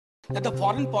that the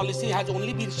foreign policy has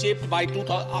only been shaped by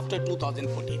after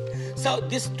 2014. So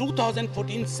this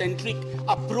 2014-centric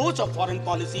approach of foreign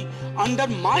policy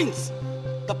undermines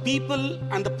the people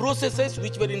and the processes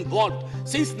which were involved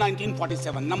since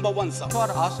 1947. Number one, sir. If you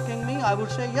are asking me, I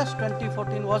would say yes,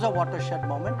 2014 was a watershed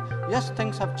moment. Yes,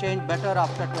 things have changed better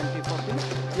after 2014.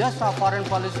 Yes, our foreign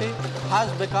policy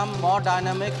has become more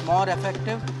dynamic, more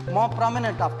effective, more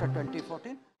prominent after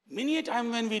 2014. Many a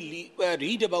time when we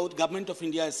read about Government of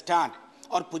India's stand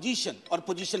or position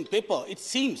paper, it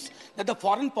seems that the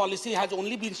foreign policy has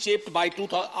only been shaped by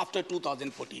after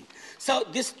 2014. So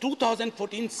this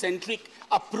 2014-centric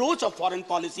approach of foreign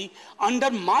policy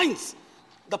undermines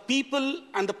the people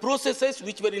and the processes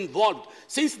which were involved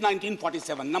since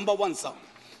 1947. Number one, sir.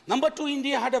 Number two,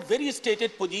 India had a very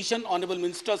stated position, Honorable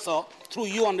Minister, sir, through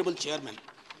you, Honorable Chairman.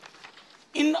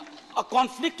 In a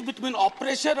conflict between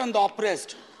oppressor and the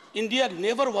oppressed, India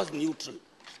never was neutral.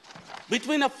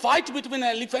 Between a fight between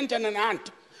an elephant and an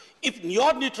ant, if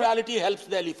your neutrality helps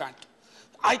the elephant,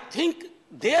 I think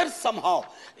there somehow,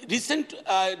 recent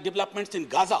developments in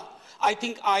Gaza, I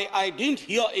think I didn't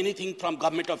hear anything from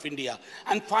Government of India.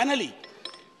 And finally,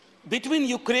 between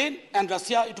Ukraine and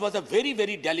Russia, it was a very,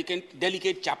 very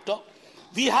delicate chapter.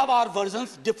 We have our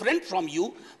versions different from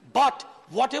you, but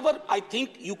whatever I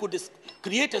think you could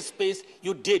create a space,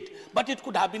 you did, but it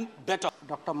could have been better.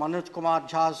 Dr. Manoj Kumar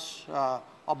Jha's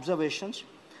observations.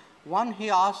 One, he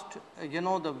asked,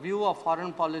 the view of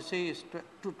foreign policy is to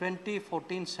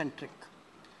 2014 centric.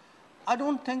 I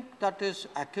don't think that is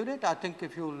accurate. I think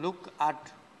if you look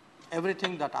at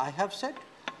everything that I have said,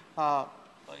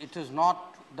 it is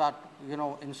not that,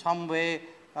 in some way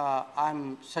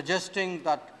I'm suggesting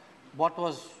that what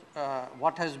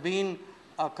has been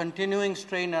a continuing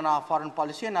strain in our foreign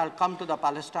policy, and I'll come to the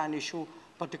Palestine issue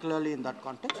particularly in that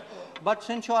context. But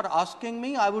since you are asking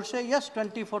me, I would say yes,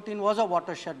 2014 was a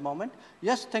watershed moment.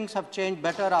 Yes, things have changed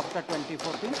better after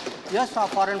 2014. Yes, our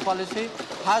foreign policy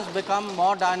has become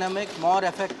more dynamic, more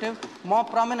effective, more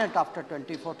prominent after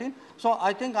 2014. So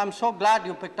I think I'm so glad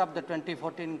you picked up the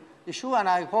 2014 issue, and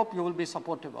I hope you will be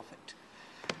supportive of it.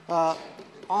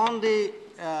 On the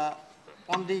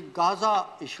Gaza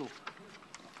issue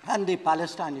and the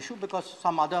Palestine issue, because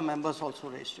some other members also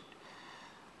raised it.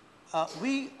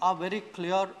 We are very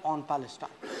clear on Palestine.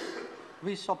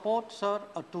 We support, sir,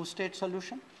 a two-state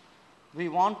solution. We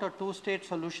want a two-state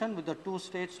solution with the two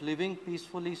states living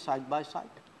peacefully side by side.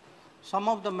 Some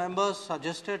of the members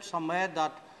suggested somewhere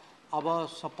that our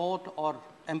support or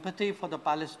empathy for the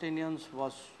Palestinians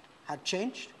had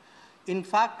changed. In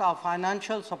fact, our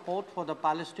financial support for the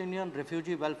Palestinian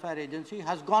Refugee Welfare Agency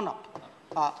has gone up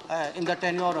in the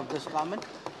tenure of this government.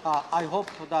 I hope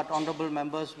that honorable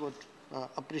members would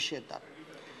appreciate that.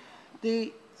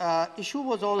 The issue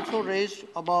was also raised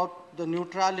about the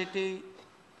neutrality,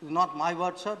 not my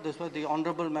word, sir, this was the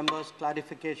honorable member's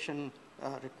clarification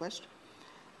request,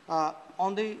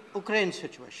 on the Ukraine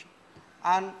situation.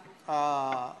 And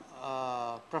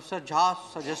Professor Jha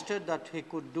suggested that he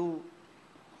could do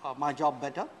my job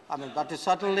better. I mean, that is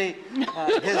certainly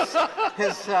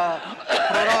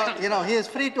he is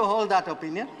free to hold that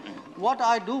opinion. What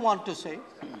I do want to say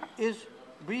is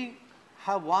we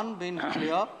have been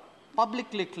clear,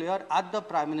 publicly clear at the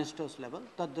Prime Minister's level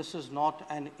that this is not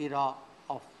an era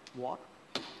of war.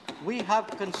 We have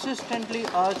consistently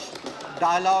urged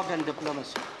dialogue and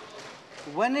diplomacy.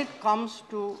 When it comes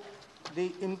to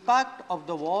the impact of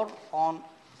the war on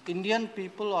Indian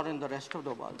people or in the rest of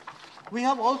the world, we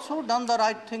have also done the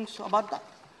right things about that.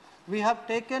 We have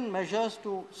taken measures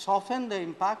to soften the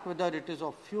impact, whether it is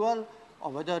of fuel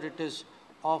or whether it is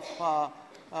of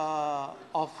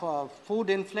food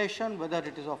inflation, whether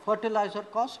it is of fertilizer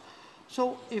costs.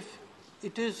 So if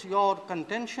it is your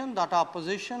contention that our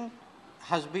position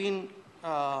has been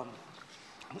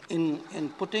in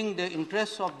putting the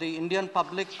interests of the Indian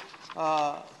public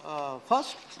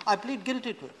first, I plead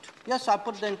guilty to it. Yes, I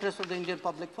put the interests of the Indian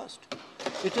public first.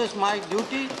 It is my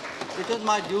duty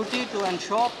to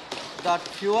ensure that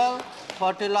fuel,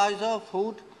 fertilizer,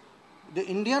 food, the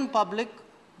Indian public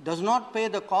does not pay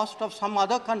the cost of some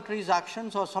other country's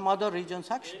actions or some other region's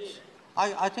actions.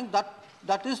 I think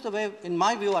that is the way, in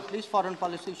my view at least, foreign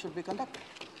policy should be conducted.